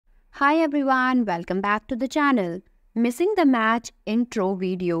Hi everyone, welcome back to the channel. Missing the match intro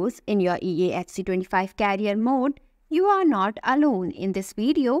videos in your EAFC 25 career mode? You are not alone. In this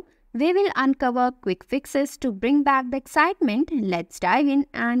video, we will uncover quick fixes to bring back the excitement. Let's dive in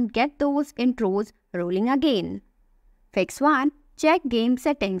and get those intros rolling again. Fix 1. Check game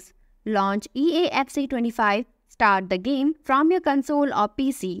settings. Launch EAFC 25. Start the game from your console or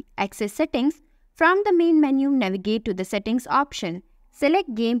PC. Access settings. From the main menu, navigate to the settings option.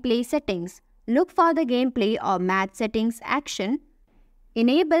 Select gameplay settings. Look for the gameplay or match settings action.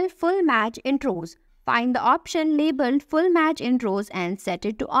 Enable full match intros. Find the option labeled full match intros and set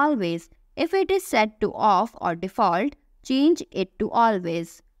it to always. If it is set to off or default, change it to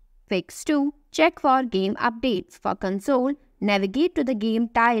always. Fix 2. Check for game updates. For console, navigate to the game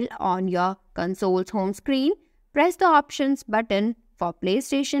tile on your console's home screen. Press the options button for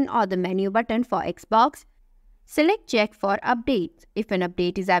PlayStation or the menu button for Xbox. Select check for updates. If an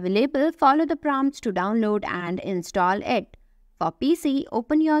update is available, follow the prompts to download and install it. For PC,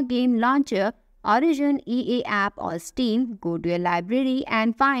 open your game launcher, Origin, EA app or Steam, go to your library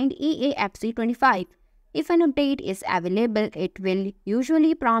and find EAFC 25. If an update is available, it will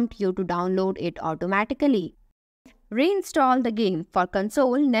usually prompt you to download it automatically. Reinstall the game. For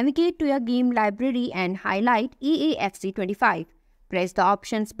console, navigate to your game library and highlight EAFC 25. Press the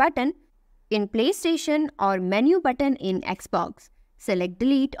options button in PlayStation or menu button in Xbox. Select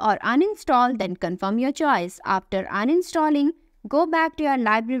delete or uninstall, then confirm your choice. After uninstalling, go back to your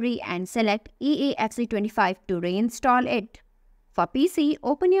library and select EAFC 25 to reinstall it. For PC,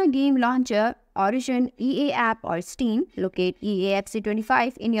 open your game launcher, Origin, EA app or Steam. Locate EAFC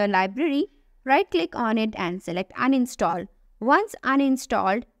 25 in your library. Right-click on it and select uninstall. Once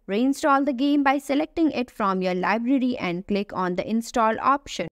uninstalled, reinstall the game by selecting it from your library and click on the install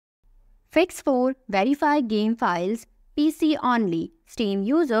option. Fix 4. Verify game files. PC only. Steam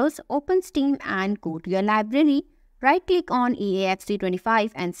users, open Steam and go to your library. Right-click on EAFC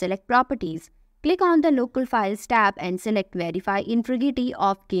 25 and select Properties. Click on the Local Files tab and select Verify Integrity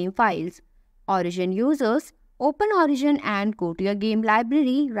of Game Files. Origin users, open Origin and go to your game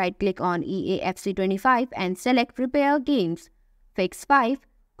library. Right-click on EAFC 25 and select Repair Games. Fix 5.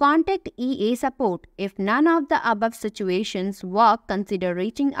 Contact EA support. If none of the above situations work, consider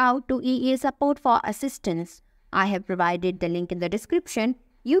reaching out to EA support for assistance. I have provided the link in the description.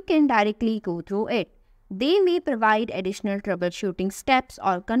 You can directly go through it. They may provide additional troubleshooting steps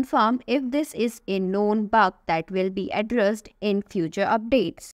or confirm if this is a known bug that will be addressed in future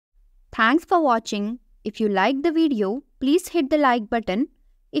updates. Thanks for watching. If you liked the video, please hit the like button.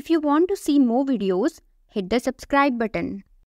 If you want to see more videos, hit the subscribe button.